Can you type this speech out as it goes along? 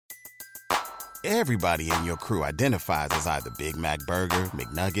Everybody in your crew identifies as either Big Mac Burger,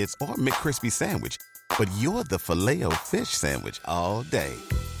 McNuggets, or McCrispy Sandwich. But you're the Filet-O-Fish Sandwich all day.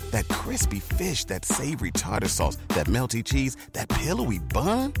 That crispy fish, that savory tartar sauce, that melty cheese, that pillowy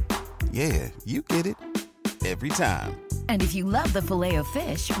bun. Yeah, you get it. Every time. And if you love the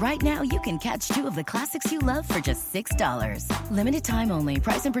Filet-O-Fish, right now you can catch two of the classics you love for just $6. Limited time only.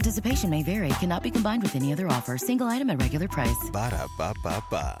 Price and participation may vary. Cannot be combined with any other offer. Single item at regular price.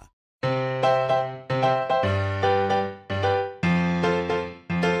 Ba-da-ba-ba-ba.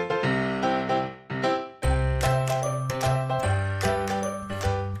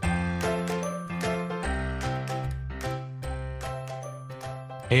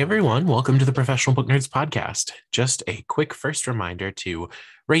 Hey everyone, welcome to the Professional Book Nerds podcast. Just a quick first reminder to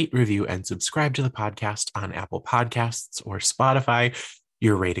rate, review, and subscribe to the podcast on Apple Podcasts or Spotify.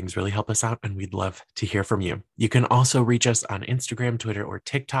 Your ratings really help us out, and we'd love to hear from you. You can also reach us on Instagram, Twitter, or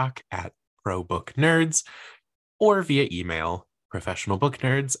TikTok at ProBookNerds, or via email,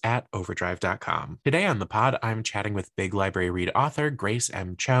 professionalbooknerds@overdrive.com. Today on the pod, I'm chatting with Big Library Read author Grace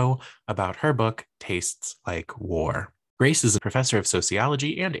M. Cho about her book, Tastes Like War. Grace is a professor of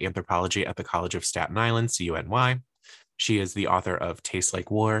sociology and anthropology at the College of Staten Island, CUNY. She is the author of Tastes Like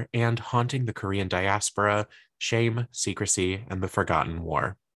War and Haunting the Korean Diaspora, Shame, Secrecy, and the Forgotten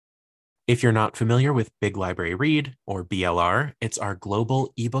War. If you're not familiar with Big Library Read, or BLR, it's our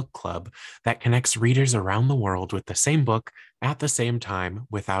global ebook club that connects readers around the world with the same book at the same time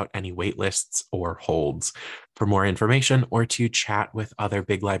without any waitlists or holds. For more information or to chat with other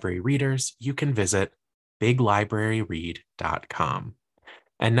Big Library readers, you can visit biglibraryread.com.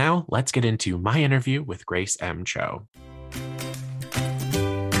 And now let's get into my interview with Grace M. Cho.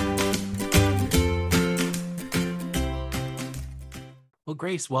 Well,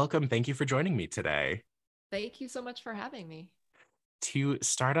 Grace, welcome. Thank you for joining me today. Thank you so much for having me. To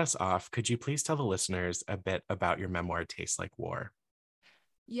start us off, could you please tell the listeners a bit about your memoir, Tastes Like War?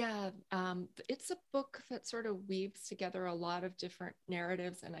 Yeah, it's a book that sort of weaves together a lot of different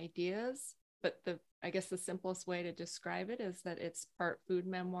narratives and ideas. But I guess the simplest way to describe it is that it's part food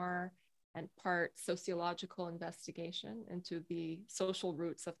memoir and part sociological investigation into the social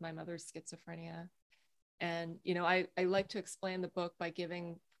roots of my mother's schizophrenia. And, I like to explain the book by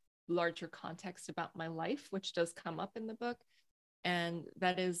giving larger context about my life, which does come up in the book. And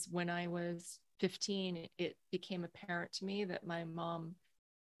that is when I was 15, it became apparent to me that my mom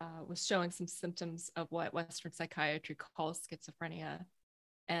was showing some symptoms of what Western psychiatry calls schizophrenia.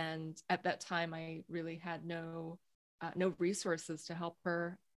 And at that time, I really had no resources to help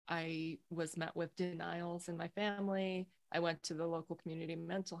her. I was met with denials in my family. I went to the local community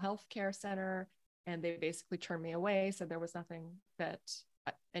mental health care center, and they basically turned me away. So there was nothing that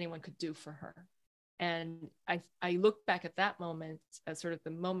anyone could do for her. And I look back at that moment as sort of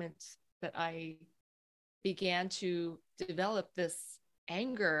the moment that I began to develop this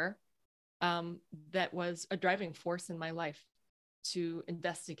anger that was a driving force in my life to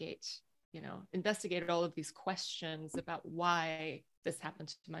investigate all of these questions about why this happened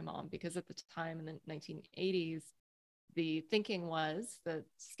to my mom. Because at the time in the 1980s, the thinking was that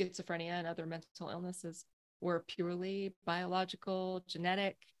schizophrenia and other mental illnesses were purely biological,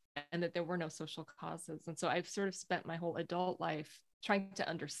 genetic, and that there were no social causes. And so I've sort of spent my whole adult life trying to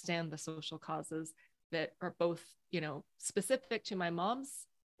understand the social causes that are both, specific to my mom's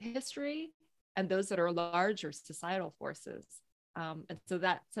history and those that are larger societal forces. And so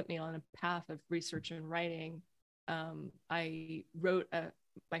that set me on a path of research and writing. I wrote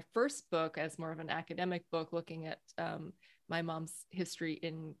my first book as more of an academic book, looking at my mom's history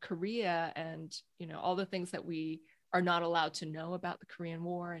in Korea and, all the things that we are not allowed to know about the Korean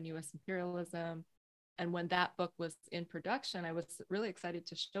War and US imperialism. And when that book was in production, I was really excited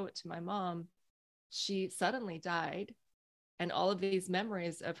to show it to my mom. She suddenly died, and all of these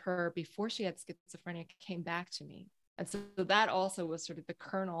memories of her before she had schizophrenia came back to me. And so that also was sort of the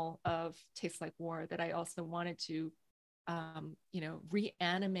kernel of Tastes Like War, that I also wanted to,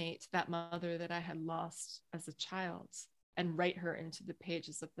 reanimate that mother that I had lost as a child and write her into the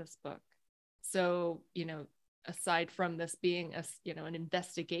pages of this book. So, aside from this being an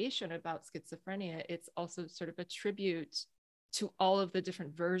investigation about schizophrenia, it's also sort of a tribute to all of the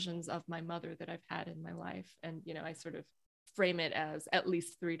different versions of my mother that I've had in my life. And, I sort of frame it as at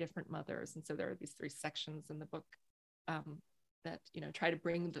least 3 different mothers. And so there are these 3 sections in the book that try to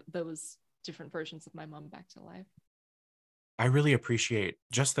bring those different versions of my mom back to life. I really appreciate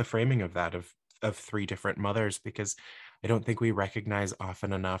just the framing of that of 3 different mothers, because I don't think we recognize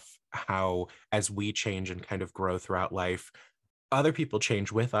often enough how, as we change and kind of grow throughout life, other people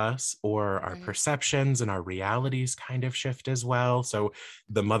change with us, or our Right. perceptions and our realities kind of shift as well. So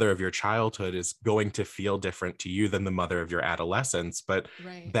the mother of your childhood is going to feel different to you than the mother of your adolescence. But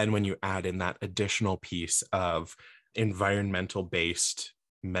Right. then when you add in that additional piece of environmental based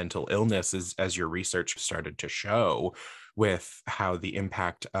mental illness, as your research started to show, with how the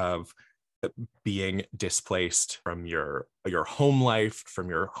impact of being displaced from your home life, from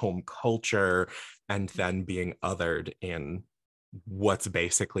your home culture, and then being othered in what's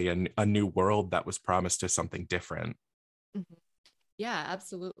basically a new world that was promised as something different. Mhm. Yeah,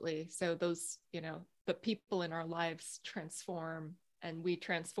 absolutely. So those, the people in our lives transform and we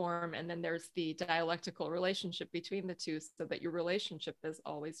transform. And then there's the dialectical relationship between the two, so that your relationship is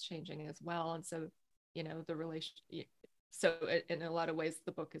always changing as well. And so, the relation, so in a lot of ways,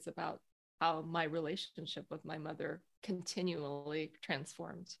 the book is about how my relationship with my mother continually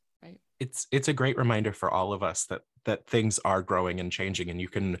transformed, right? It's a great reminder for all of us that things are growing and changing, and you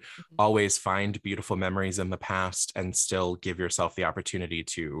can Mhm. always find beautiful memories in the past and still give yourself the opportunity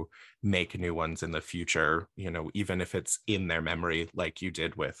to make new ones in the future, even if it's in their memory, like you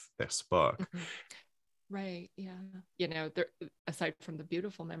did with this book. Mhm. Right. Yeah. There, aside from the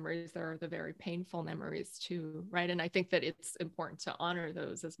beautiful memories, there are the very painful memories too. Right. And I think that it's important to honor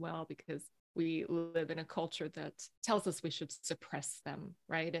those as well, because we live in a culture that tells us we should suppress them.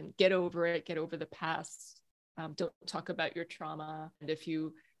 Right. And get over it, get over the past. Don't talk about your trauma. And if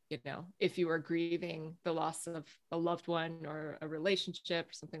you are grieving the loss of a loved one or a relationship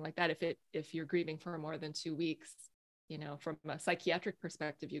or something like that, if you're grieving for more than 2 weeks, from a psychiatric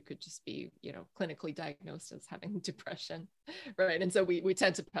perspective, you could just be, clinically diagnosed as having depression, right? And so we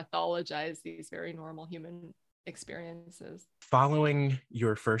tend to pathologize these very normal human experiences. Following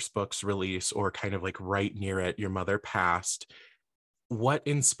your first book's release, or kind of like right near it, your mother passed. What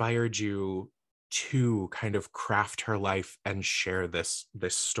inspired you to kind of craft her life and share this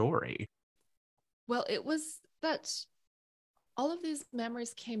story? Well, it was that all of these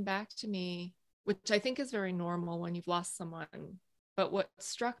memories came back to me, which I think is very normal when you've lost someone. But what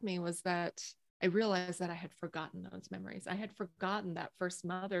struck me was that I realized that I had forgotten those memories. I had forgotten that first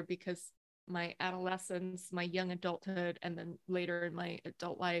mother, because my adolescence, my young adulthood, and then later in my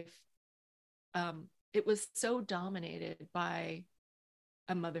adult life, it was so dominated by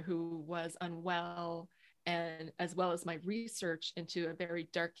a mother who was unwell, and as well as my research into a very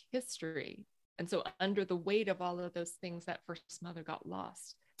dark history. And so, under the weight of all of those things, that first mother got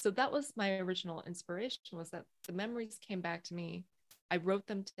lost. So that was my original inspiration, was that the memories came back to me. I wrote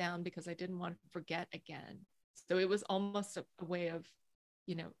them down because I didn't want to forget again. So it was almost a way of,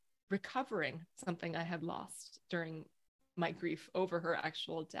 you know, recovering something I had lost during my grief over her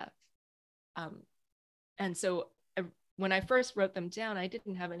actual death. Um, and so when I first wrote them down, I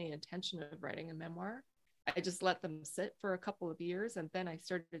didn't have any intention of writing a memoir. I just let them sit for a couple of years, and then I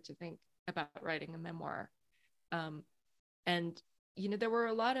started to think about writing a memoir. Um, and there were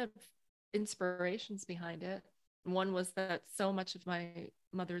a lot of inspirations behind it. One was that so much of my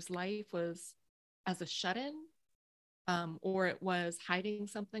mother's life was as a shut-in, or it was hiding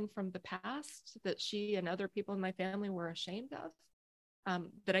something from the past that she and other people in my family were ashamed of.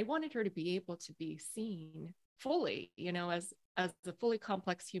 That I wanted her to be able to be seen fully, as a fully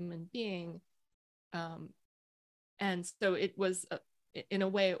complex human being. And so it was, in a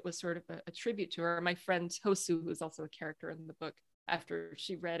way, it was sort of a tribute to her. My friend Hosu, who's also a character in the book, after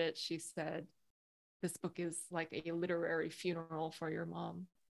she read it, she said, "This book is like a literary funeral for your mom,"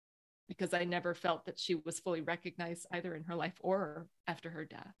 because I never felt that she was fully recognized either in her life or after her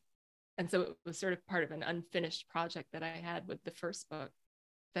death. And so it was sort of part of an unfinished project that I had with the first book.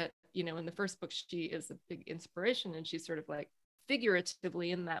 That, in the first book, she is a big inspiration, and she's sort of like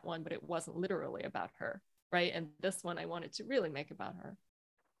figuratively in that one, but it wasn't literally about her, right? And this one I wanted to really make about her.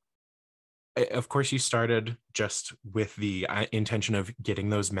 Of course, you started just with the intention of getting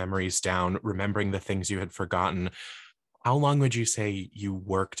those memories down, remembering the things you had forgotten. How long would you say you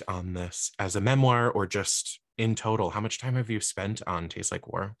worked on this as a memoir, or just in total? How much time have you spent on Tastes Like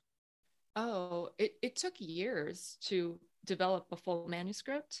War? Oh, it took years to develop a full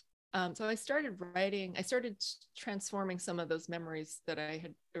manuscript. So I started transforming some of those memories that I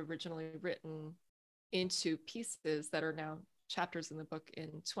had originally written into pieces that are now chapters in the book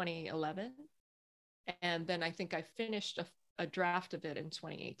in 2011. And then I think I finished a draft of it in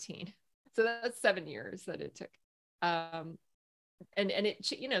 2018. So that's 7 years that it took. And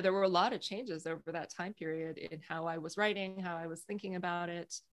it, there were a lot of changes over that time period in how I was writing, how I was thinking about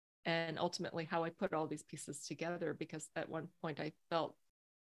it, and ultimately how I put all these pieces together, because at one point I felt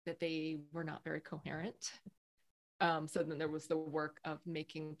that they were not very coherent. So then there was the work of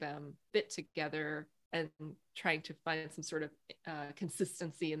making them fit together and trying to find some sort of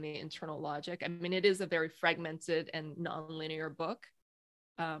consistency in the internal logic. I mean, it is a very fragmented and nonlinear book.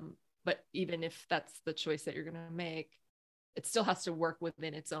 But even if that's the choice that you're going to make, it still has to work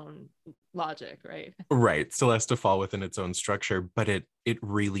within its own logic, right? Right. Still has to fall within its own structure, but it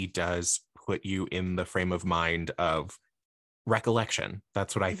really does put you in the frame of mind of recollection.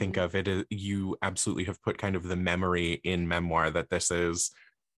 That's what I think of it. You absolutely have put kind of the memory in memoir that this is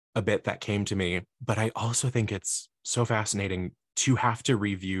a bit that came to me. But I also think it's so fascinating to have to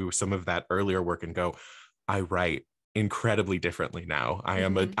review some of that earlier work and go, I write incredibly differently now. I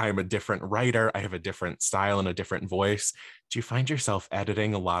am a different writer. I have a different style and a different voice. Do you find yourself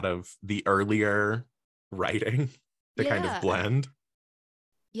editing a lot of the earlier writing to kind of blend?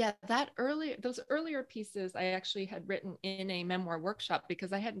 Yeah, those earlier pieces I actually had written in a memoir workshop,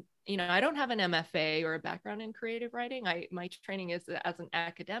 because I had, I don't have an MFA or a background in creative writing. My training is as an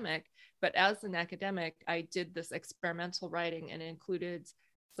academic, but as an academic, I did this experimental writing and included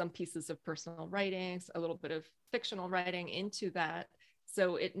some pieces of personal writings, a little bit of fictional writing into that.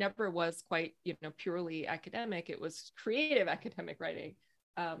 So it never was quite, purely academic. It was creative academic writing.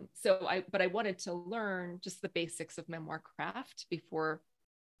 But I wanted to learn just the basics of memoir craft before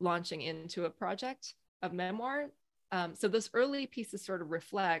launching into a project of memoir. So those early pieces sort of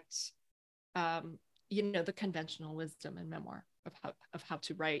reflect, the conventional wisdom in memoir of how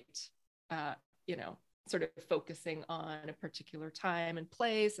to write, sort of focusing on a particular time and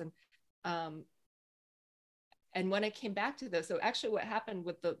place. And when I came back to this, so actually what happened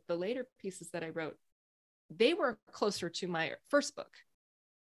with the later pieces that I wrote, they were closer to my first book,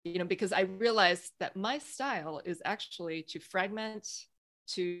 because I realized that my style is actually to fragment,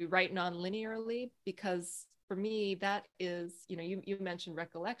 to write non-linearly, because for me, that is, you mentioned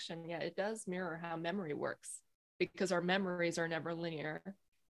recollection. Yeah, it does mirror how memory works, because our memories are never linear.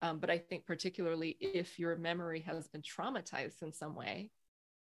 But I think particularly if your memory has been traumatized in some way,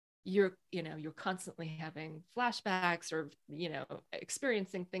 you're constantly having flashbacks or,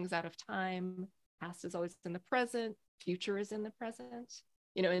 experiencing things out of time. Past is always in the present, future is in the present,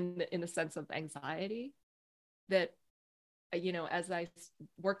 in the sense of anxiety that, as I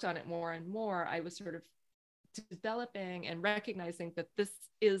worked on it more and more, I was sort of developing and recognizing that this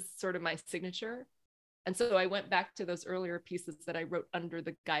is sort of my signature. And so I went back to those earlier pieces that I wrote under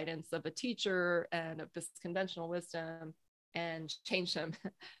the guidance of a teacher and of this conventional wisdom, and changed them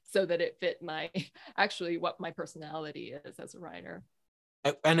so that it fit what my personality is as a writer.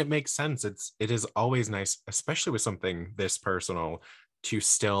 And it makes sense. It is always nice, especially with something this personal, to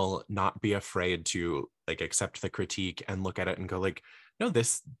still not be afraid to like accept the critique and look at it and go like, no,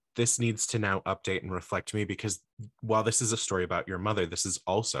 this needs to now update and reflect me, because while this is a story about your mother, this is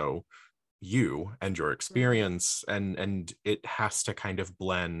also you and your experience, and it has to kind of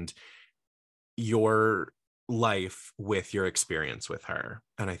blend your life with your experience with her.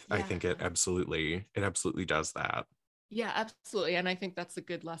 And I think it absolutely does that. Yeah, absolutely. And I think that's a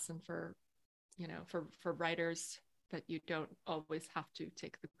good lesson for writers, that you don't always have to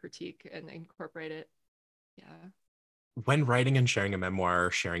take the critique and incorporate it. Yeah. When writing and sharing a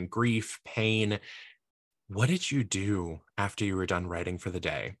memoir, sharing grief, pain, what did you do after you were done writing for the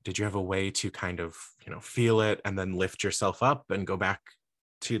day? Did you have a way to kind of, feel it and then lift yourself up and go back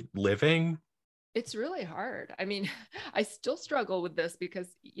to living? It's really hard. I mean, I still struggle with this because,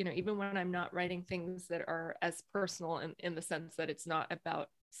 even when I'm not writing things that are as personal in the sense that it's not about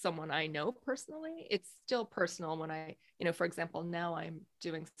someone I know personally, it's still personal when I, for example, now I'm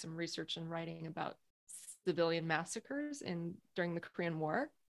doing some research and writing about civilian massacres during the Korean War.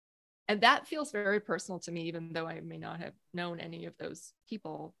 And that feels very personal to me, even though I may not have known any of those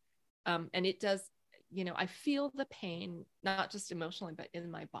people. And it does, I feel the pain, not just emotionally, but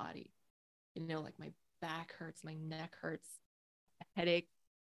in my body. Like my back hurts, my neck hurts, headache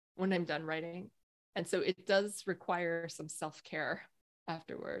when I'm done writing. And so it does require some self-care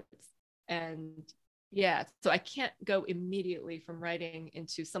afterwards. And yeah, so I can't go immediately from writing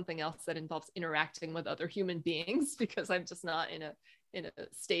into something else that involves interacting with other human beings, because I'm just not in a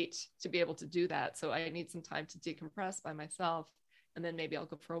state to be able to do that. So I need some time to decompress by myself, and then maybe I'll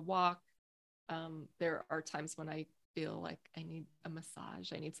go for a walk. There are times when I feel like I need a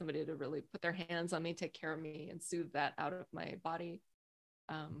massage. I need somebody to really put their hands on me, take care of me, and soothe that out of my body.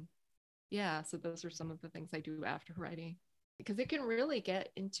 So those are some of the things I do after writing, because it can really get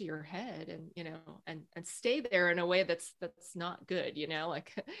into your head and stay there in a way that's not good.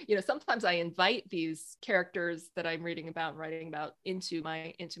 Sometimes I invite these characters that I'm reading about and writing about into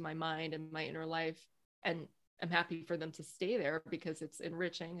my mind and my inner life, and I'm happy for them to stay there because it's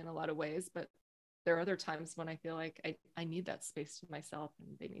enriching in a lot of ways. But there are other times when I feel like I need that space to myself,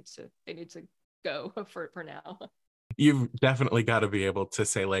 and they need to go for now. You've definitely got to be able to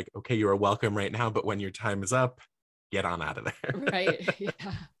say like, okay, you are welcome right now, but when your time is up, get on out of there. Right.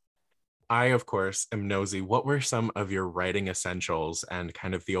 Yeah. I, of course, am nosy. What were some of your writing essentials and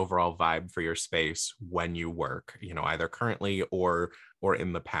kind of the overall vibe for your space when you work, either currently or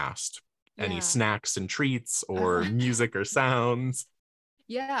in the past? Any Yeah. snacks and treats or Uh, music or sounds?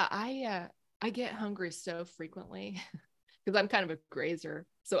 yeah, I get hungry so frequently because I'm kind of a grazer.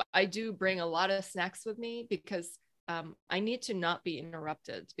 So I do bring a lot of snacks with me because I need to not be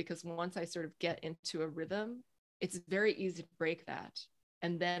interrupted, because once I sort of get into a rhythm, it's very easy to break that.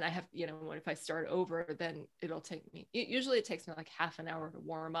 And then I have, if I start over, then usually it takes me like half an hour to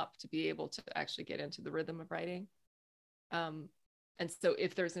warm up to be able to actually get into the rhythm of writing. Um, and so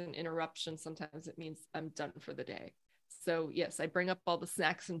if there's an interruption, sometimes it means I'm done for the day. So yes, I bring up all the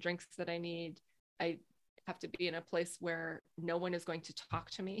snacks and drinks that I need. I have to be in a place where no one is going to talk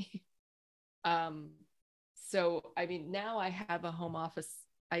to me. um, so I mean, now I have a home office.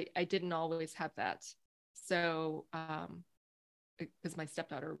 I didn't always have that. So because my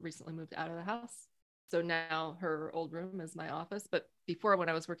stepdaughter recently moved out of the house, so now her old room is my office. But before, when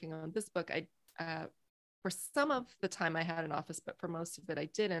I was working on this book, for some of the time I had an office, but for most of it I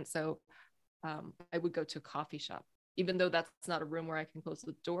didn't. So I would go to a coffee shop, even though that's not a room where I can close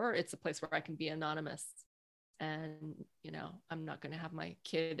the door. It's a place where I can be anonymous. And, I'm not going to have my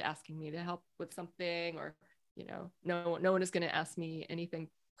kid asking me to help with something, or, no one is going to ask me anything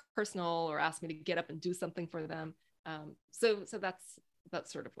personal or ask me to get up and do something for them. So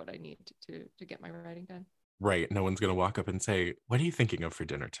that's sort of what I need to get my writing done. Right. No one's going to walk up and say, what are you thinking of for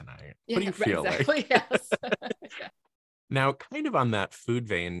dinner tonight? Yeah, What do you feel exactly. like? Yes. Yeah. Now, kind of on that food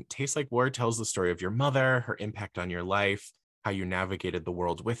vein, Tastes Like War tells the story of your mother, her impact on your life, how you navigated the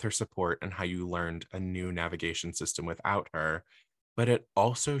world with her support, and how you learned a new navigation system without her. But it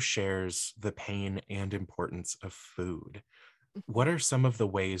also shares the pain and importance of food. What are some of the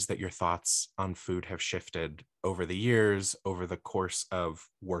ways that your thoughts on food have shifted over the years, over the course of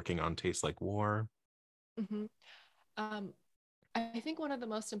working on Tastes Like War? Mm-hmm. Um, I think one of the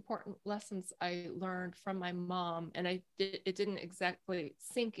most important lessons I learned from my mom, and it didn't exactly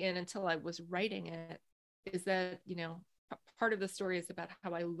sink in until I was writing it, is that, part of the story is about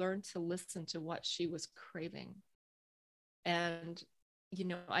how I learned to listen to what she was craving. And,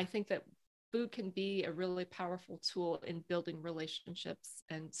 I think that food can be a really powerful tool in building relationships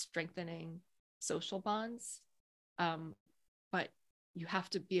and strengthening social bonds. Um, but you have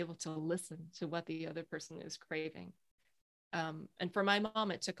to be able to listen to what the other person is craving. And for my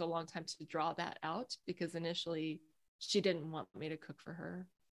mom, it took a long time to draw that out, because initially she didn't want me to cook for her.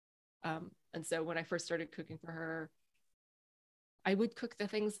 And so when I first started cooking for her, I would cook the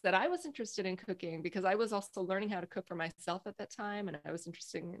things that I was interested in cooking, because I was also learning how to cook for myself at that time. And I was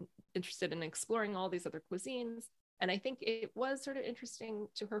interested in exploring all these other cuisines. And I think it was sort of interesting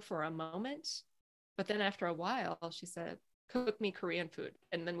to her for a moment. But then after a while, she said, cook me Korean food.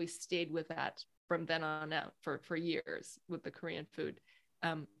 And then we stayed with that from then on out for years with the Korean food.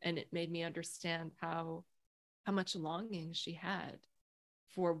 And it made me understand how much longing she had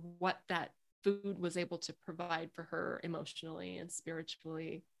for what that food was able to provide for her emotionally and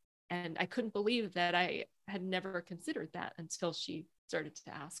spiritually. And I couldn't believe that I had never considered that until she started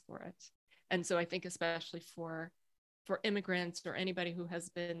to ask for it. And so I think especially for immigrants or anybody who has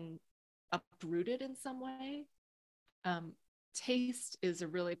been uprooted in some way, taste is a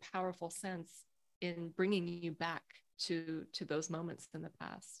really powerful sense in bringing you back to those moments in the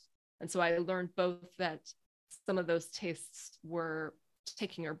past. And so I learned both that some of those tastes were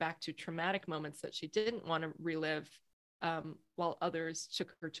taking her back to traumatic moments that she didn't want to relive, while others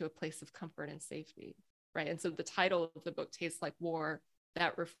took her to a place of comfort and safety, right? And so the title of the book, Tastes Like War,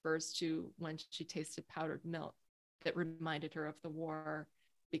 that refers to when she tasted powdered milk that reminded her of the war,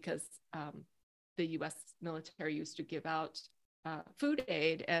 because the US military used to give out food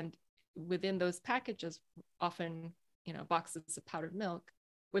aid, and within those packages, often, boxes of powdered milk,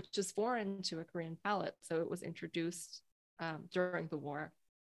 which is foreign to a Korean palate. So it was introduced during the war.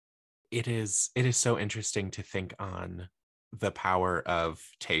 It is so interesting to think on the power of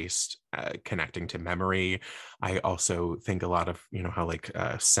taste connecting to memory. I also think a lot of, how like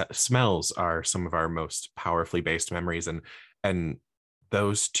smells are some of our most powerfully based memories, and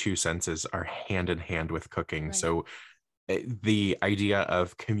those two senses are hand in hand with cooking. Right. So the idea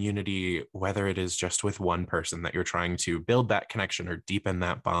of community, whether it is just with one person that you're trying to build that connection or deepen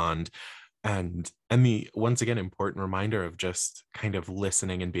that bond, and the once again important reminder of just kind of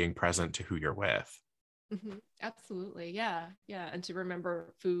listening and being present to who you're with. Mm-hmm. Absolutely. Yeah. And to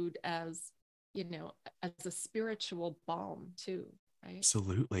remember food as, as a spiritual balm too, right?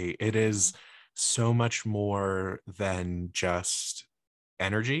 Absolutely. It is so much more than just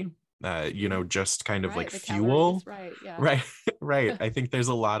energy, just kind of like Right, the fuel. calories, right? Yeah. Right. Right. I think there's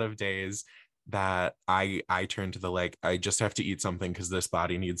a lot of days that I turn to the like, I just have to eat something because this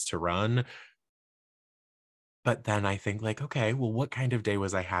body needs to run. But then I think like, okay, well, what kind of day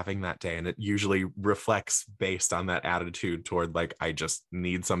was I having that day? And it usually reflects based on that attitude toward like, I just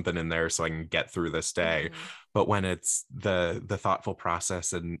need something in there so I can get through this day. Mhm. But when it's the thoughtful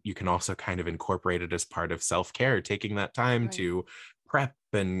process, and you can also kind of incorporate it as part of self-care, taking that time Right. to prep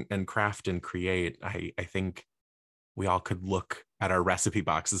and craft and create, I think we all could look at our recipe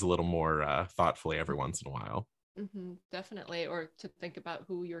boxes a little more thoughtfully every once in a while. Definitely. Or to think about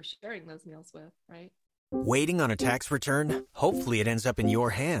who you're sharing those meals with, right? Waiting on a tax return? Hopefully it ends up in your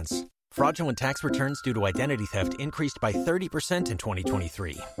hands. Fraudulent tax returns due to identity theft increased by 30% in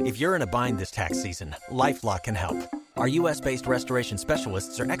 2023. If you're in a bind this tax season, LifeLock can help. Our U.S.-based restoration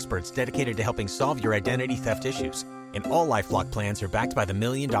specialists are experts dedicated to helping solve your identity theft issues. And all LifeLock plans are backed by the $1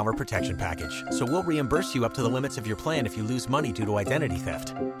 Million Protection Package. So we'll reimburse you up to the limits of your plan if you lose money due to identity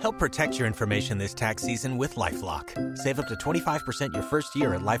theft. Help protect your information this tax season with LifeLock. Save up to 25% your first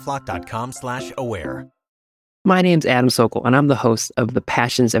year at LifeLock.com/aware. My name's Adam Sokol, and I'm the host of the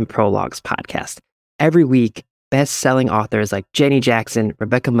Passions and Prologues podcast. Every week, best-selling authors like Jenny Jackson,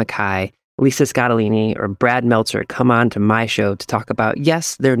 Rebecca Makkai, Lisa Scottolini, or Brad Meltzer come on to my show to talk about,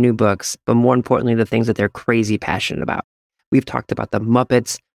 yes, their new books, but more importantly, the things that they're crazy passionate about. We've talked about the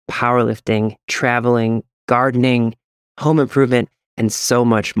Muppets, powerlifting, traveling, gardening, home improvement, and so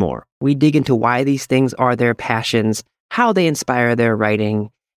much more. We dig into why these things are their passions, how they inspire their writing,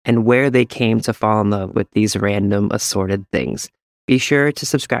 and where they came to fall in love with these random assorted things. Be sure to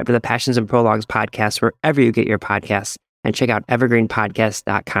subscribe to the Passions and Prologues podcast wherever you get your podcasts, and check out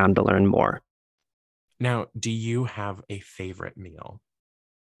evergreenpodcast.com to learn more. Now, do you have a favorite meal?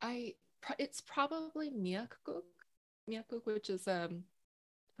 It's probably miakuk, which is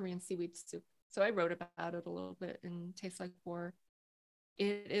Korean seaweed soup. So I wrote about it a little bit in Tastes Like War.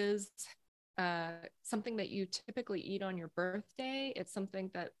 It is something that you typically eat on your birthday. It's something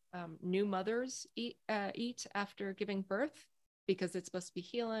that new mothers eat after giving birth, because it's supposed to be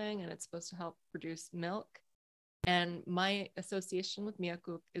healing and it's supposed to help produce milk. And my association with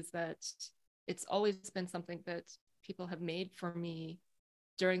miakuk is that it's always been something that people have made for me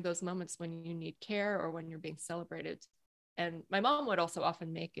during those moments when you need care or when you're being celebrated. And my mom would also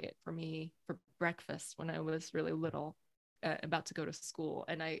often make it for me for breakfast when I was really little, about to go to school.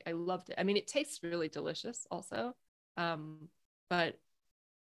 And I loved it. I mean, it tastes really delicious also. But,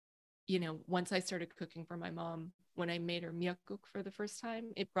 once I started cooking for my mom, when I made her miakuk for the first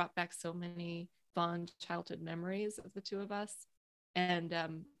time, it brought back so many fond childhood memories of the two of us. And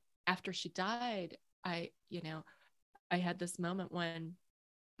after she died, I had this moment when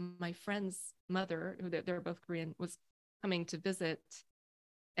my friend's mother, who they're both Korean, was coming to visit.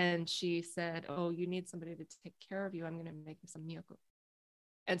 And she said, "Oh, you need somebody to take care of you. I'm going to make you some miakuk."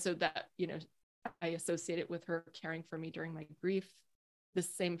 And so that, I associate it with her caring for me during my grief. The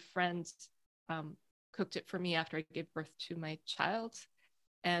same friend cooked it for me after I gave birth to my child.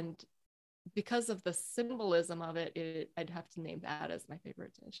 And because of the symbolism of it, I'd have to name that as my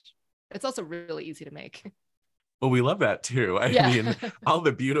favorite dish. It's also really easy to make. Well, we love that too. I Yeah. mean, all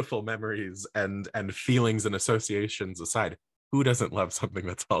the beautiful memories and feelings and associations aside, who doesn't love something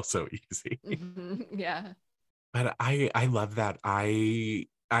that's also easy? Yeah. But I love that. I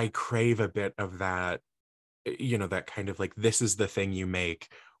crave a bit of that, that kind of like, this is the thing you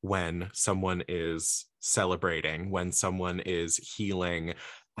make when someone is celebrating, when someone is healing.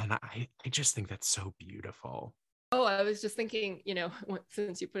 And I just think that's so beautiful. Oh, I was just thinking,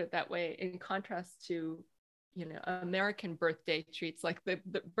 since you put it that way, in contrast to, American birthday treats, like the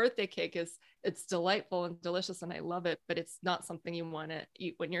birthday cake it's delightful and delicious and I love it, but it's not something you want to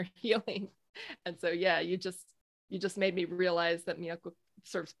eat when you're healing. And so, yeah, you just made me realize that miakuk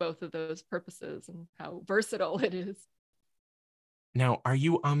serves both of those purposes and how versatile it is. Now, are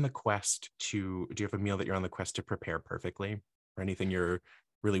you on the quest do you have a meal that you're on the quest to prepare perfectly, or anything you're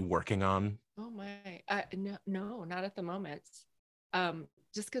really working on? Oh my, no, not at the moment.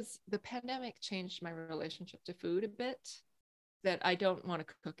 Just because the pandemic changed my relationship to food a bit, that I don't want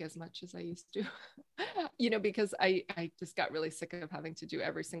to cook as much as I used to, because I just got really sick of having to do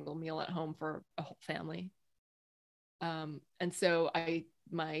every single meal at home for a whole family. And so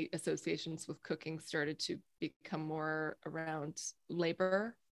my associations with cooking started to become more around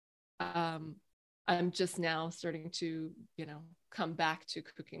labor. I'm just now starting to, come back to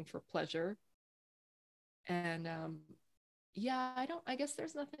cooking for pleasure. And I guess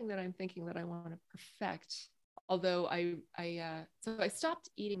there's nothing that I'm thinking that I want to perfect. although so I stopped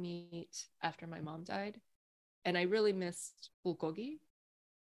eating meat after my mom died, and I really missed bulgogi.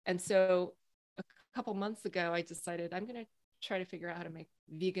 And so a couple months ago, I decided I'm going to try to figure out how to make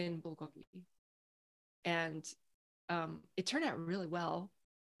vegan bulgogi. And it turned out really well.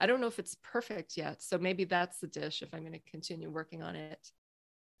 I don't know if it's perfect yet. So maybe that's the dish if I'm going to continue working on it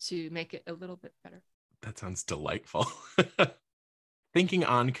to make it a little bit better. That sounds delightful. Thinking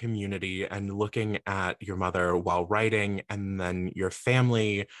on community and looking at your mother while writing and then your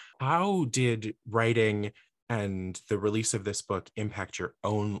family, how did writing and the release of this book impact your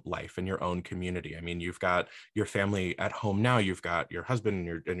own life and your own community? I mean, you've got your family at home now, you've got your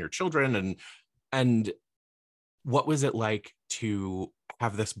husband and your children, and what was it like to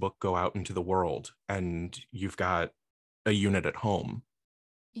have this book go out into the world and you've got a unit at home?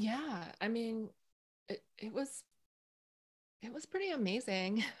 Yeah, I mean, it was pretty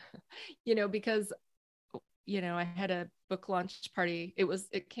amazing, because I had a book launch party.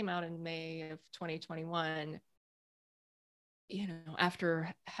 It came out in May of 2021.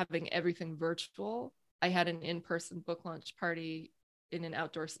 After having everything virtual, I had an in-person book launch party in an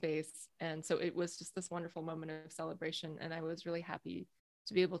outdoor space. And so it was just this wonderful moment of celebration. And I was really happy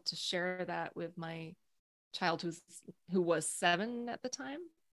to be able to share that with my child who was 7 at the time.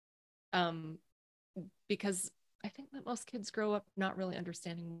 Because I think that most kids grow up not really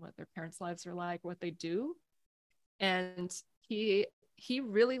understanding what their parents' lives are like, what they do. And he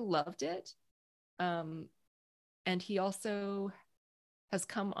really loved it. And he also has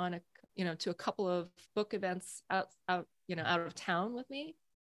come on to a couple of book events out of town with me.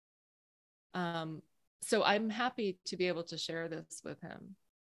 So I'm happy to be able to share this with him.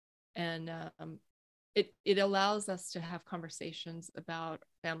 And it allows us to have conversations about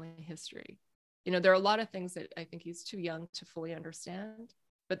family history. There are a lot of things that I think he's too young to fully understand,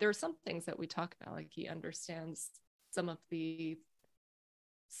 but there are some things that we talk about, like he understands some of the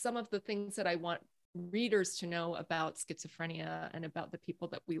things that I want readers to know about schizophrenia and about the people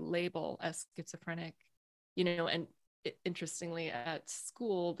that we label as schizophrenic, and interestingly at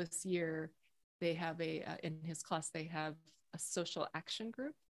school this year, they have in his class, they have a social action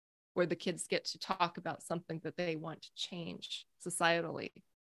group where the kids get to talk about something that they want to change societally.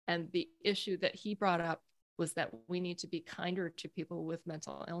 And the issue that he brought up was that we need to be kinder to people with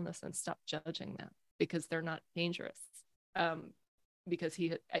mental illness and stop judging them because they're not dangerous. Because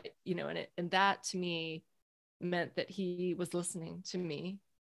and that to me meant that he was listening to me.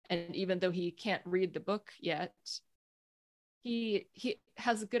 And even though he can't read the book yet, he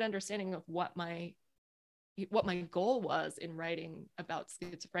has a good understanding of what my goal was in writing about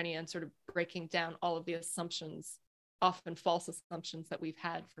schizophrenia and sort of breaking down all of the assumptions, often false assumptions, that we've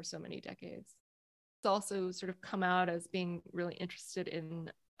had for so many decades. It's also sort of come out as being really interested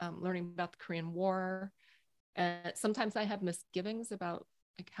in learning about the Korean War. And sometimes I have misgivings about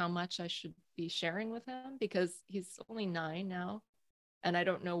how much I should be sharing with him because he's only 9 now, and I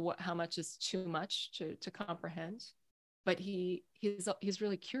don't know how much is too much to comprehend. But he's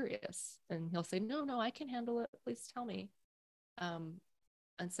really curious, and he'll say, "No, I can handle it. Please tell me."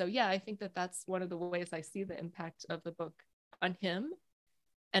 And so, yeah, I think that's one of the ways I see the impact of the book on him.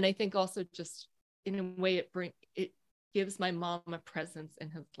 And I think also just in a way it gives my mom a presence in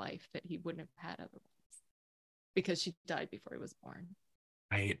his life that he wouldn't have had otherwise, because she died before he was born.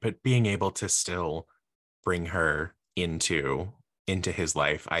 Right, but being able to still bring her into his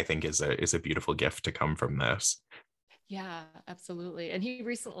life, I think is a beautiful gift to come from this. Yeah, absolutely. And he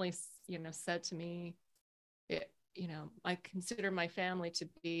recently, said to me, I consider my family to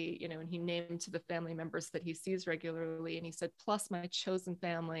be, and he named to the family members that he sees regularly. And he said, plus my chosen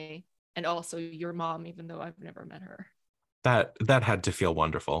family and also your mom, even though I've never met her. That had to feel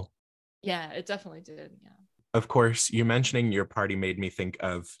wonderful. Yeah, it definitely did. Yeah. Of course, you mentioning your party made me think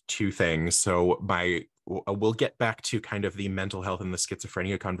of 2 things. So we'll get back to kind of the mental health and the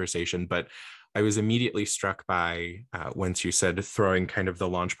schizophrenia conversation, but I was immediately struck by once you said throwing kind of the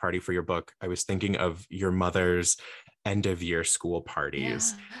launch party for your book, I was thinking of your mother's end of year school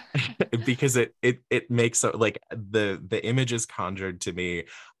parties. Yeah. Because it makes like the images conjured to me.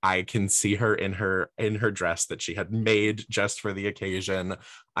 I can see her in her dress that she had made just for the occasion.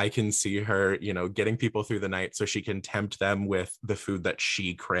 I can see her, getting people through the night so she can tempt them with the food that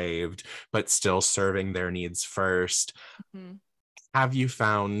she craved, but still serving their needs first. Mm-hmm. Have you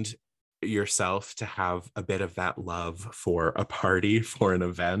found yourself to have a bit of that love for a party, for an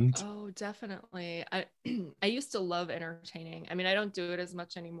event? Oh, definitely. I used to love entertaining. I mean, I don't do it as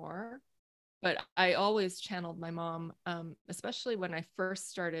much anymore, but I always channeled my mom, especially when I first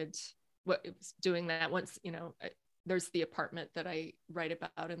started doing that. Once, there's the apartment that I write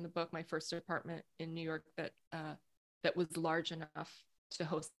about in the book, my first apartment in New York that was large enough to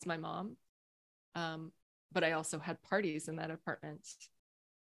host my mom. But I also had parties in that apartment.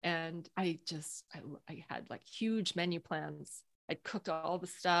 And I had like huge menu plans. I'd cooked all the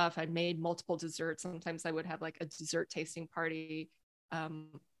stuff. I'd made multiple desserts. Sometimes I would have like a dessert tasting party.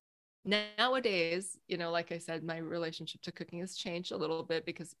 Nowadays, like I said, my relationship to cooking has changed a little bit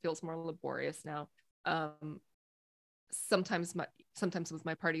because it feels more laborious now. Sometimes with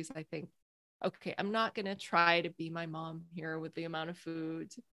my parties, I think, okay, I'm not going to try to be my mom here with the amount of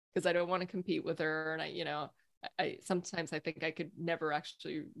food because I don't want to compete with her. And I sometimes I think I could never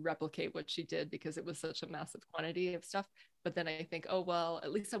actually replicate what she did because it was such a massive quantity of stuff. But then I think, oh, well,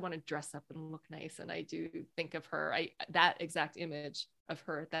 at least I want to dress up and look nice. And I do think of her, that exact image of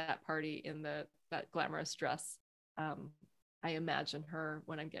her at that party in that glamorous dress. I imagine her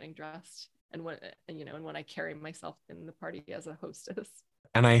when I'm getting dressed and when I carry myself in the party as a hostess.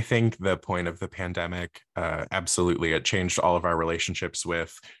 And I think the point of the pandemic, absolutely, it changed all of our relationships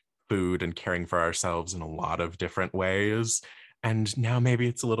with food and caring for ourselves in a lot of different ways. And now maybe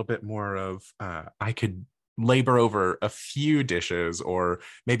it's a little bit more of I could labor over a few dishes or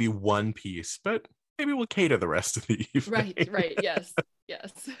maybe one piece, but maybe we'll cater the rest of the evening. Right. Yes.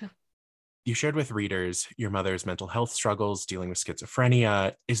 You shared with readers your mother's mental health struggles dealing with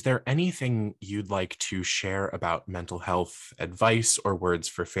schizophrenia. Is there anything you'd like to share about mental health advice or words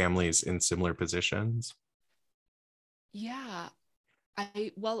for families in similar positions? Yeah.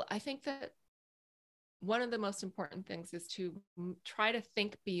 I think that one of the most important things is to try to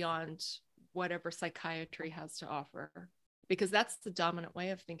think beyond whatever psychiatry has to offer, because that's the dominant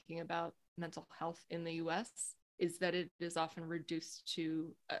way of thinking about mental health in the US, is that it is often reduced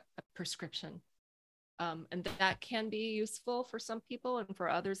to a prescription. And that can be useful for some people, and for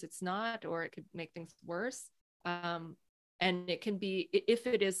others it's not, or it could make things worse. And it can be, if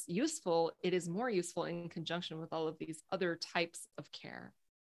it is useful, it is more useful in conjunction with all of these other types of care,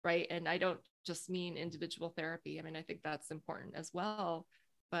 right? And I don't just mean individual therapy. I mean, I think that's important as well,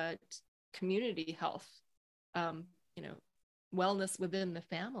 but community health, wellness within the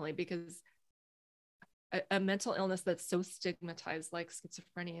family, because a mental illness that's so stigmatized like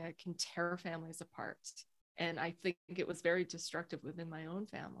schizophrenia can tear families apart. And I think it was very destructive within my own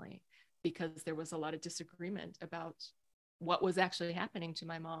family because there was a lot of disagreement about what was actually happening to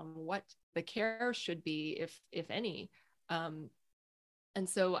my mom, what the care should be, if any. And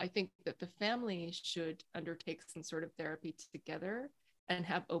so I think that the family should undertake some sort of therapy together and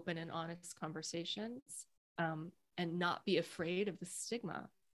have open and honest conversations, and not be afraid of the stigma.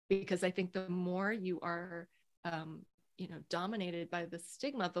 Because I think the more you are, dominated by the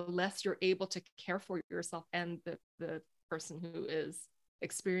stigma, the less you're able to care for yourself and the person who is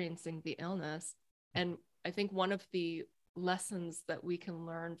experiencing the illness. And I think one of the lessons that we can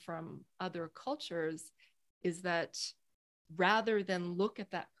learn from other cultures is that rather than look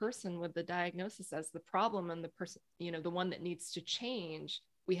at that person with the diagnosis as the problem and the person, the one that needs to change,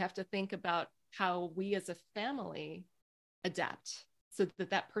 we have to think about how we as a family adapt so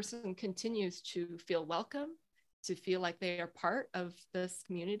that person continues to feel welcome, to feel like they are part of this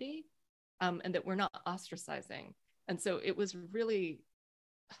community, and that we're not ostracizing. And so it was really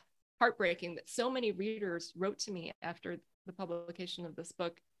heartbreaking that so many readers wrote to me after the publication of this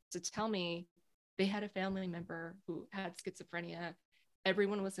book to tell me they had a family member who had schizophrenia.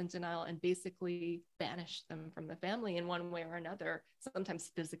 Everyone was in denial and basically banished them from the family in one way or another,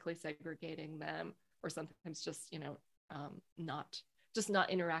 sometimes physically segregating them, or sometimes just, not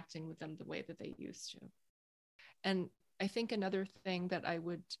interacting with them the way that they used to. And I think another thing that I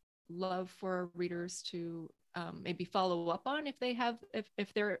would love for readers to maybe follow up on if they have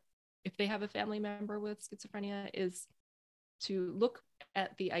a family member with schizophrenia is to look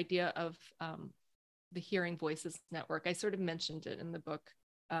at the idea of the Hearing Voices Network. I sort of mentioned it in the book,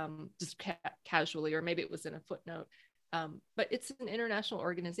 just casually, or maybe it was in a footnote, but it's an international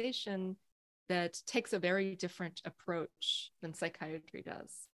organization that takes a very different approach than psychiatry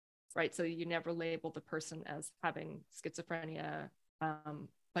does, right? So you never label the person as having schizophrenia,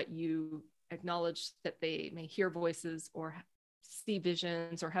 but you acknowledge that they may hear voices or see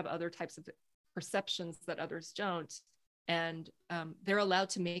visions or have other types of perceptions that others don't. And they're allowed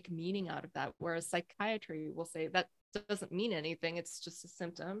to make meaning out of that. Whereas psychiatry will say that doesn't mean anything. It's just a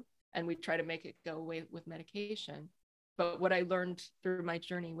symptom. And we try to make it go away with medication. But what I learned through my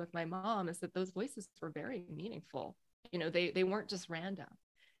journey with my mom is that those voices were very meaningful. They weren't just random.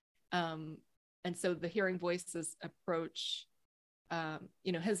 And so the Hearing Voices approach,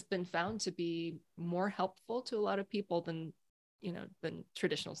 has been found to be more helpful to a lot of people than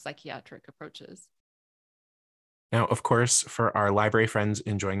traditional psychiatric approaches. Now, of course, for our library friends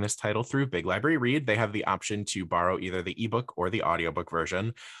enjoying this title through Big Library Read, they have the option to borrow either the ebook or the audiobook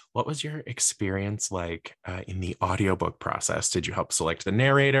version. What was your experience like in the audiobook process? Did you help select the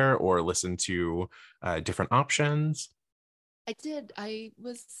narrator or listen to different options? I did. I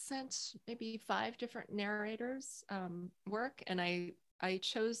was sent maybe 5 different narrators work, and I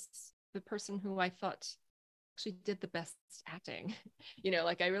chose the person who I thought actually did the best acting.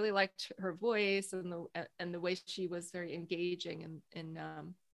 Like I really liked her voice and the way she was very engaging in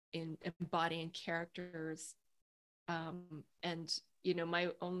embodying characters. And my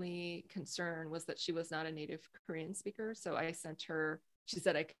only concern was that she was not a native Korean speaker, so I sent her. She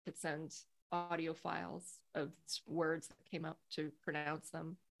said I could send audio files of words that came up to pronounce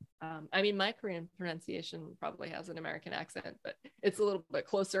them. I mean, my Korean pronunciation probably has an American accent, but it's a little bit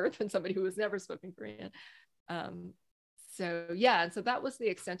closer than somebody who has never spoken Korean. So yeah, and so that was the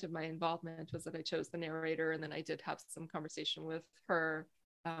extent of my involvement, was that I chose the narrator, and then I did have some conversation with her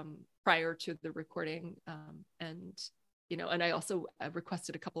prior to the recording, and I also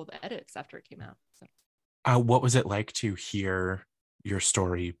requested a couple of edits after it came out. So what was it like to hear your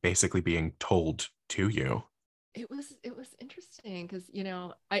story basically being told to you? it was interesting because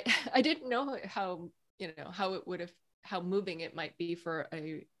I didn't know how it would have, how moving it might be for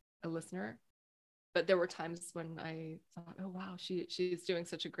a listener, but there were times when I thought, oh wow, she's doing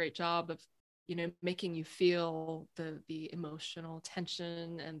such a great job of making you feel the emotional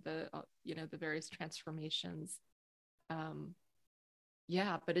tension and the various transformations.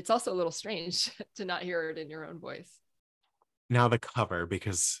 Yeah, but it's also a little strange to not hear it in your own voice. Now the cover,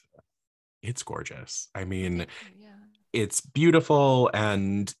 because it's gorgeous. I mean, Yeah. it's beautiful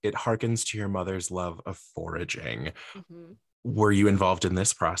and it harkens to your mother's love of foraging. Mm-hmm. Were you involved in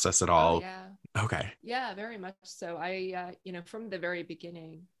this process at Oh all? yeah. Okay. Yeah, very much so. I from the very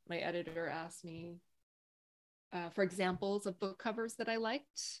beginning, my editor asked me for examples of book covers that I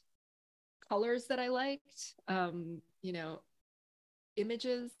liked, colors that I liked,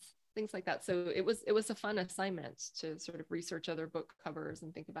 images, things like that. So it was a fun assignment to sort of research other book covers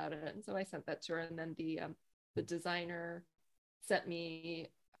and think about it. And so I sent that to her, and then the designer sent me,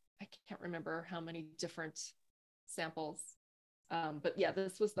 I can't remember how many different samples. But yeah,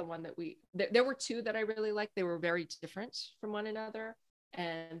 this was the one that there were 2 that I really liked. They were very different from one another.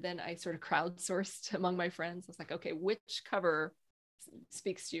 And then I sort of crowdsourced among my friends. I was like, okay, which cover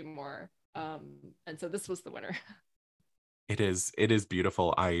speaks to you more? And so this was the winner. It is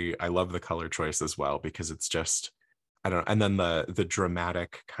beautiful. I love the color choice as well, because it's just, I don't know. And then the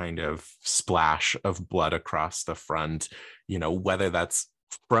dramatic kind of splash of blood across the front, whether that's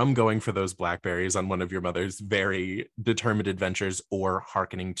from going for those blackberries on one of your mother's very determined adventures, or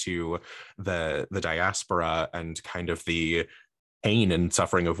hearkening to the diaspora and kind of the pain and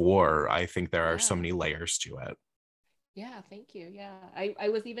suffering of war. I think there are so many layers to it. Yeah, thank you. Yeah, I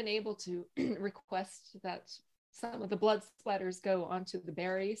was even able to request that some of the blood splatters go onto the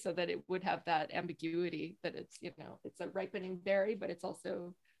berry, so that it would have that ambiguity that it's it's a ripening berry, but it's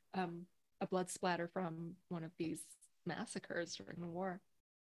also a blood splatter from one of these massacres during the war.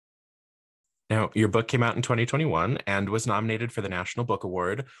 Now, your book came out in 2021 and was nominated for the National Book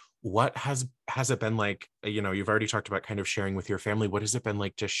Award. What has it been like? You've already talked about kind of sharing with your family. What has it been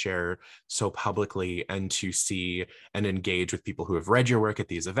like to share so publicly and to see and engage with people who have read your work at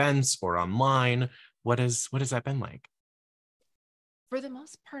these events or online? What has that been like? For the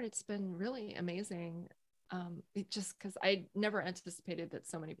most part, it's been really amazing. It just because I never anticipated that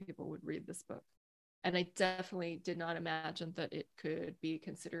so many people would read this book. And I definitely did not imagine that it could be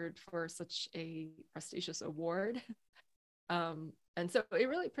considered for such a prestigious award. And so it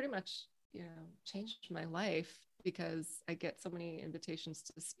really pretty much, changed my life, because I get so many invitations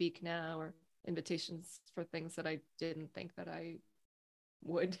to speak now, or invitations for things that I didn't think that I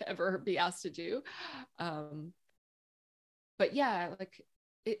would ever be asked to do. But yeah, like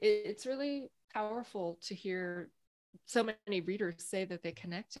it's really powerful to hear so many readers say that they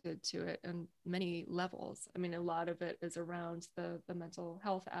connected to it on many levels. I mean, a lot of it is around the mental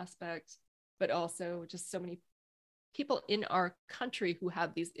health aspect, but also just so many people in our country who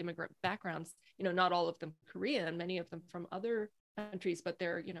have these immigrant backgrounds, not all of them Korean, many of them from other countries, but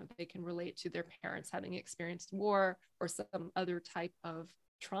they're, they can relate to their parents having experienced war or some other type of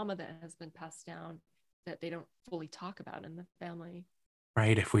trauma that has been passed down that they don't fully talk about in the family.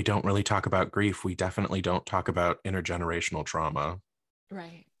 Right. If we don't really talk about grief, we definitely don't talk about intergenerational trauma.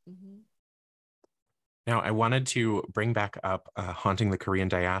 Right. Mm-hmm. Now, I wanted to bring back up Haunting the Korean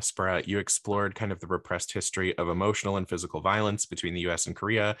Diaspora. You explored kind of the repressed history of emotional and physical violence between the US and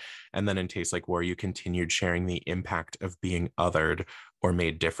Korea. And then in Tastes Like War, you continued sharing the impact of being othered or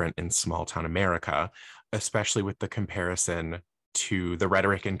made different in small town America, especially with the comparison to the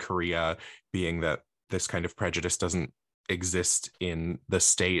rhetoric in Korea being that this kind of prejudice doesn't exist in the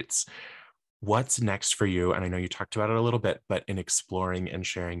States. What's next for you? And I know you talked about it a little bit, but in exploring and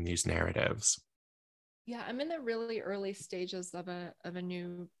sharing these narratives. Yeah, I'm in the really early stages of a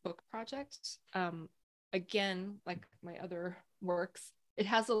new book project. Again, like my other works, it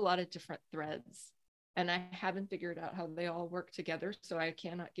has a lot of different threads, and I haven't figured out how they all work together. So I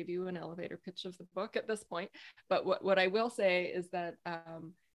cannot give you an elevator pitch of the book at this point. But what I will say is that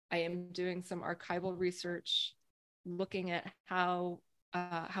I am doing some archival research, looking at how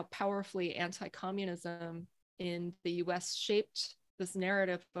powerfully anti-communism in the U.S. shaped this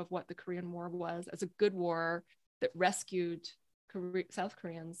narrative of what the Korean War was as a good war that rescued South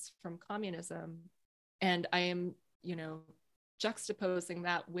Koreans from communism. And I am, juxtaposing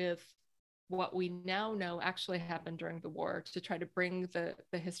that with what we now know actually happened during the war to try to bring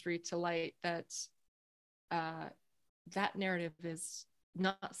the history to light, that that narrative is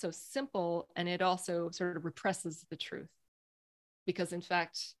not so simple, and it also sort of represses the truth. Because in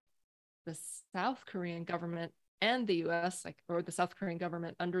fact, the South Korean government and the U.S., or the South Korean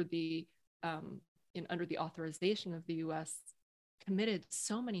government under the authorization of the U.S., committed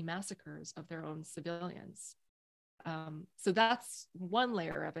so many massacres of their own civilians. So that's one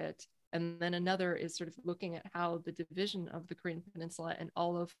layer of it. And then another is sort of looking at how the division of the Korean Peninsula and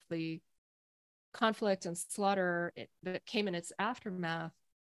all of the conflict and slaughter that came in its aftermath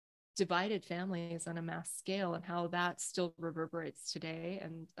divided families on a mass scale, and how that still reverberates today.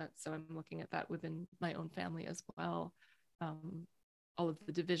 And so I'm looking at that within my own family as well. All of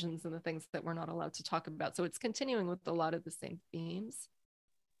the divisions and the things that we're not allowed to talk about. So it's continuing with a lot of the same themes.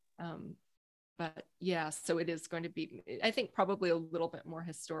 But yeah, so it is going to be, I think, probably a little bit more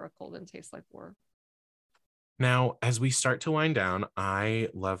historical than Tastes Like War. Now, as we start to wind down, I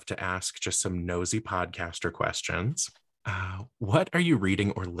love to ask just some nosy podcaster questions. What are you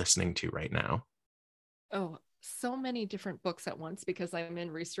reading or listening to right now? Oh, so many different books at once because I'm in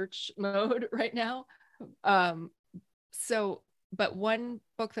research mode right now. But one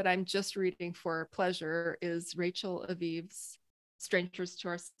book that I'm just reading for pleasure is Rachel Aviv's Strangers to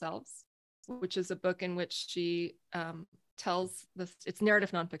Ourselves, which is a book in which she tells this, it's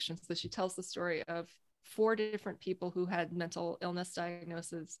narrative nonfiction. So she tells the story of 4 different people who had mental illness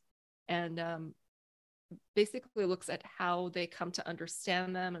diagnoses, and basically looks at how they come to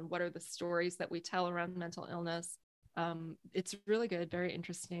understand them and what are the stories that we tell around mental illness. It's really good, very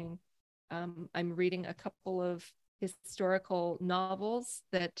interesting. I'm reading a couple of historical novels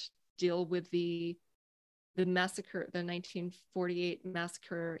that deal with the massacre, the 1948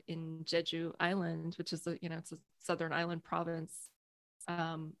 massacre in Jeju Island, which is it's a southern island province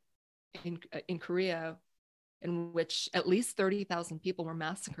in Korea, in which at least 30,000 people were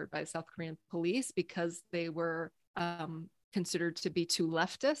massacred by South Korean police because they were considered to be too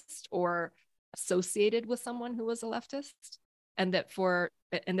leftist or associated with someone who was a leftist. And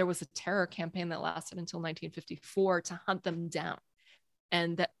there was a terror campaign that lasted until 1954 to hunt them down.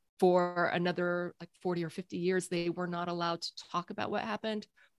 And that for another 40 or 50 years, they were not allowed to talk about what happened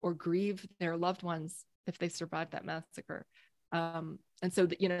or grieve their loved ones if they survived that massacre. And so,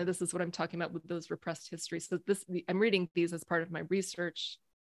 this is what I'm talking about with those repressed histories. So I'm reading these as part of my research.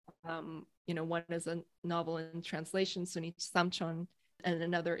 One is a novel in translation, Sunich Samchon, and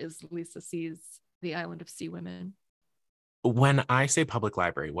another is Lisa C's The Island of Sea Women. When I say public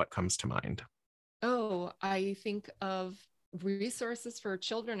library, what comes to mind? Oh, I think of resources for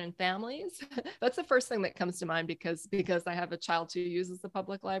children and families. That's the first thing that comes to mind because I have a child who uses the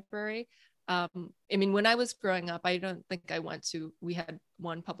public library. When I was growing up, I don't think we had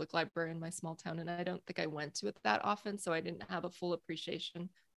one public library in my small town, and I don't think I went to it that often. So I didn't have a full appreciation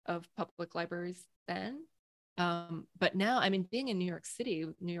of public libraries then. But now, being in New York City,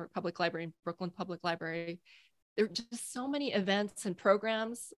 New York Public Library and Brooklyn Public Library, there are just so many events and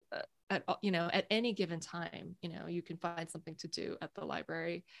programs at any given time. You can find something to do at the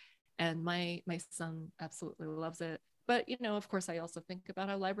library, and my son absolutely loves it. But of course, I also think about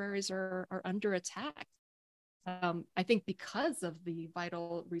how libraries are under attack. I think because of the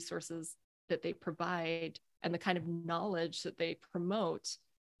vital resources that they provide and the kind of knowledge that they promote,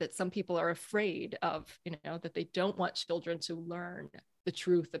 that some people are afraid of, that they don't want children to learn the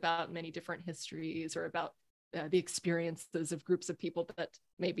truth about many different histories or about the experiences of groups of people that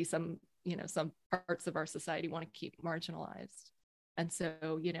maybe some parts of our society want to keep marginalized. And so,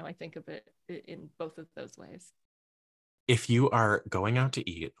 I think of it in both of those ways. If you are going out to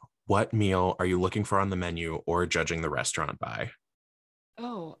eat, what meal are you looking for on the menu or judging the restaurant by?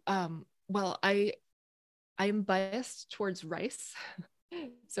 Oh, well, I'm biased towards rice.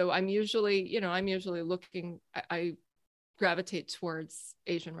 So I'm usually looking, I gravitate towards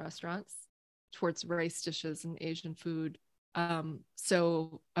Asian restaurants, towards rice dishes and Asian food.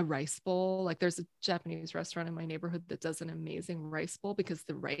 So a rice bowl, like there's a Japanese restaurant in my neighborhood that does an amazing rice bowl because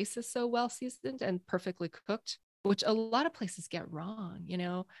the rice is so well seasoned and perfectly cooked, which a lot of places get wrong.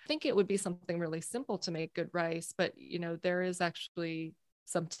 I think it would be something really simple to make good rice, but there is actually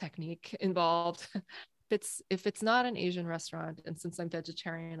some technique involved. If it's not an Asian restaurant, and since I'm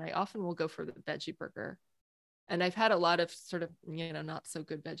vegetarian, I often will go for the veggie burger. And I've had a lot of sort of, not so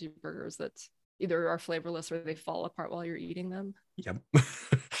good veggie burgers that either are flavorless or they fall apart while you're eating them. Yep.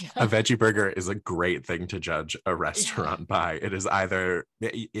 A veggie burger is a great thing to judge a restaurant by. It is either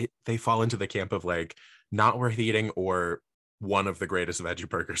they fall into the camp of like not worth eating or one of the greatest veggie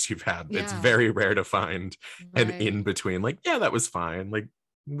burgers you've had. Yeah. It's very rare to find an in between. Like, yeah, that was fine. Like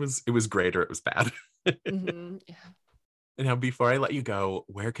it was great or it was bad. Mm-hmm. Yeah. And now, before I let you go,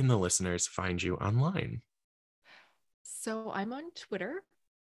 where can the listeners find you online? So I'm on Twitter.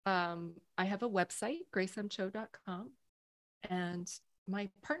 I have a website, gracemcho.com, and my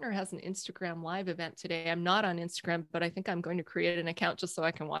partner has an Instagram live event today. I'm not on Instagram, but I think I'm going to create an account just so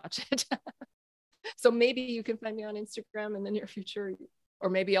I can watch it. So maybe you can find me on Instagram in the near future,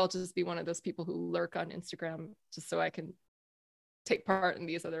 or maybe I'll just be one of those people who lurk on Instagram just so I can take part in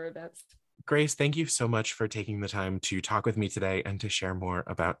these other events. Grace, thank you so much for taking the time to talk with me today and to share more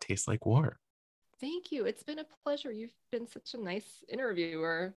about Tastes Like War. Thank you. It's been a pleasure. You've been such a nice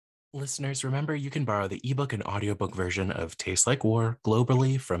interviewer. Listeners, remember you can borrow the ebook and audiobook version of Tastes Like War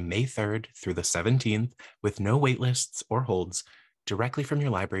globally from May 3rd through the 17th with no waitlists or holds directly from your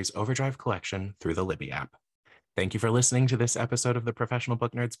library's Overdrive collection through the Libby app. Thank you for listening to this episode of the Professional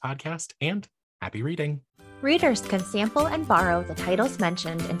Book Nerds podcast, and happy reading. Readers can sample and borrow the titles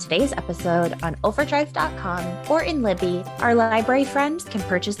mentioned in today's episode on overdrive.com or in Libby. Our library friends can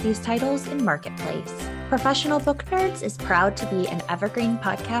purchase these titles in Marketplace. Professional Book Nerds is proud to be an Evergreen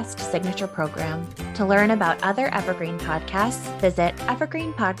Podcast signature program. To learn about other Evergreen podcasts, visit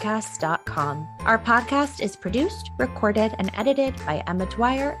evergreenpodcasts.com. Our podcast is produced, recorded, and edited by Emma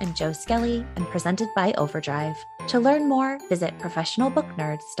Dwyer and Joe Skelly and presented by Overdrive. To learn more, visit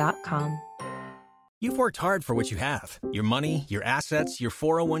professionalbooknerds.com. You've worked hard for what you have. Your money, your assets, your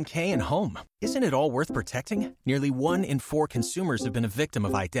 401k, and home. Isn't it all worth protecting? Nearly 1 in 4 consumers have been a victim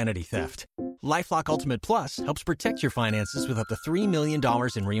of identity theft. LifeLock Ultimate Plus helps protect your finances with up to $3 million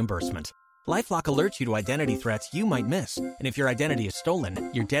in reimbursement. LifeLock alerts you to identity threats you might miss. And if your identity is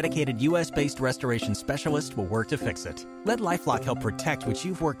stolen, your dedicated U.S.-based restoration specialist will work to fix it. Let LifeLock help protect what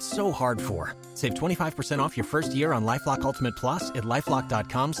you've worked so hard for. Save 25% off your first year on LifeLock Ultimate Plus at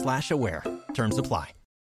LifeLock.com/aware. Terms apply.